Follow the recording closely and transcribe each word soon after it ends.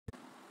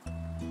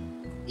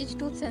Is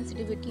tooth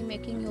sensitivity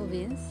making you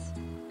wince?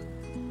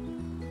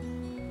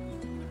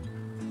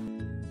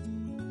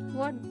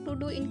 What to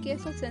do in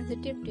case of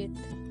sensitive teeth?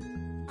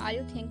 Are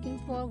you thinking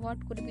for what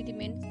could be the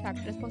main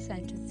factors for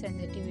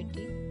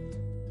sensitivity?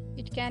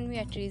 It can be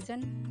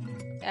atresion,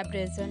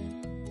 abrasion,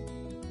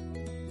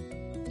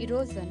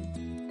 erosion,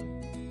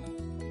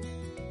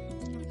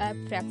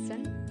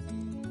 abfraction,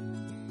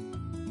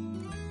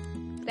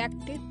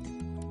 cracked teeth,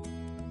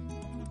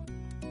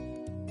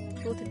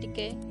 tooth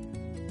decay.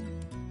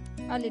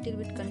 A little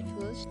bit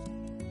confused.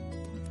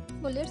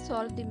 So let's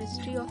solve the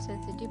mystery of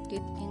sensitive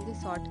teeth in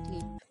this short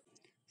clip.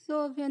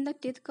 So when the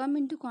teeth come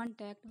into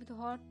contact with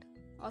hot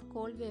or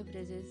cold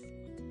beverages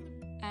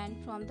and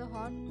from the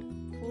hot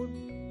food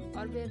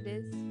or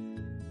beverage,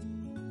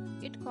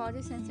 it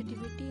causes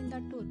sensitivity in the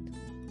tooth.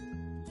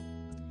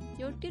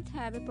 Your teeth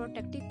have a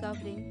protective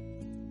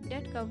covering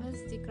that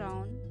covers the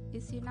crown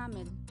is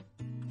enamel.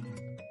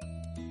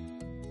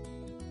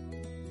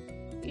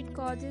 It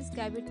causes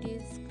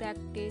cavities,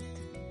 cracked teeth,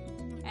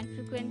 and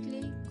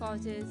frequently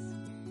causes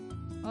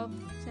of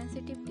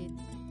sensitive teeth.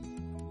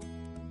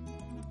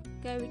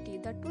 Cavity.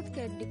 The tooth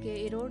can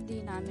decay, erode the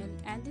enamel,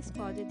 and this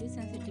causes the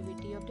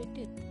sensitivity of the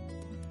teeth.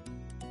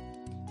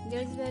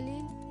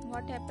 Gradually,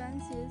 what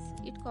happens is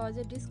it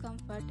causes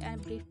discomfort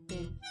and brief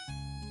pain.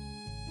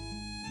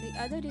 The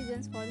other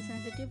reasons for the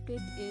sensitive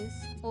teeth is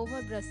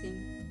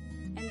overbrushing,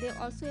 and they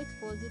also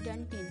expose the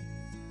dentin.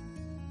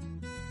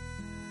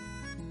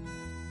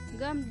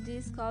 Gum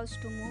disease causes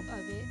to move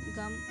away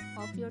gum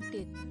of your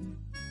teeth.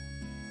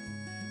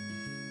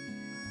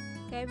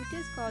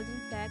 Cavities causing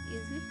plaque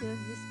easily fills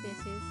these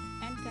spaces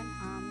and can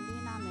harm the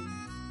enamel.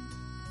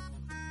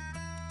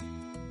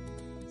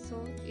 So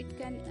it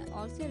can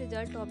also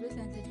result of the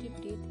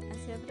sensitive teeth and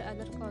several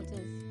other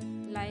causes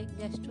like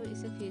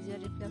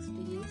gastroesophageal reflux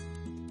disease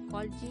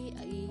called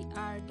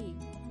GERD.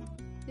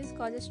 This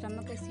causes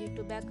stomach acid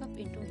to back up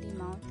into the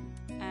mouth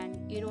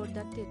and erode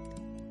the teeth.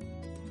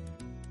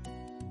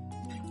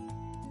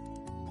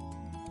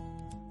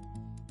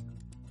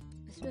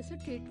 Special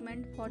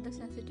treatment for the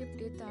sensitive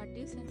teeth are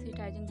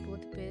desensitizing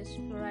toothpaste,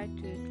 fluoride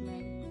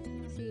treatment,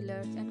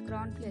 sealers, and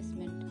crown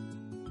placement.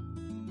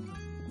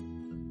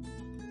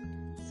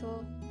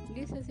 So,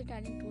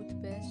 desensitizing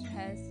toothpaste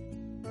has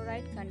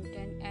fluoride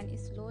content and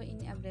is low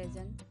in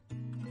abrasion.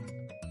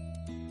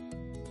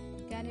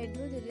 Can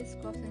reduce the risk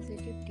of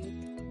sensitive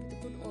teeth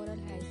with good oral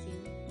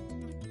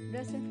hygiene.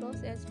 Brush and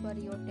floss as per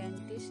your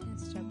dentist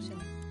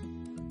instruction.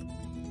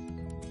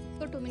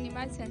 So to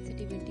minimize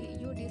sensitivity,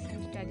 use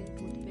desensitizing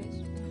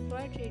toothpaste,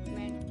 fluoride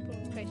treatment,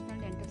 professional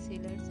dental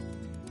sealers,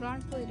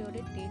 crowns for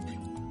eroded teeth,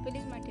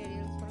 filling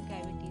materials for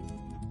cavities,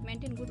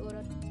 maintain good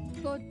oral.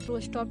 So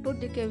to stop tooth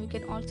decay, we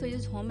can also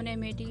use home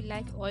remedy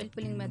like oil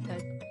pulling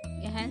method.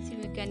 Hence,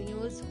 we can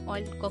use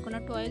oil,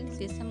 coconut oil,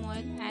 sesame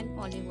oil, and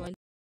olive oil.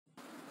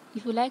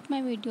 If you like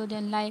my video,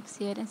 then like,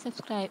 share, and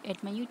subscribe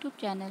at my YouTube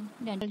channel,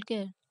 Dental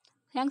Care.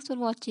 Thanks for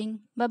watching.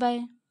 Bye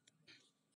bye.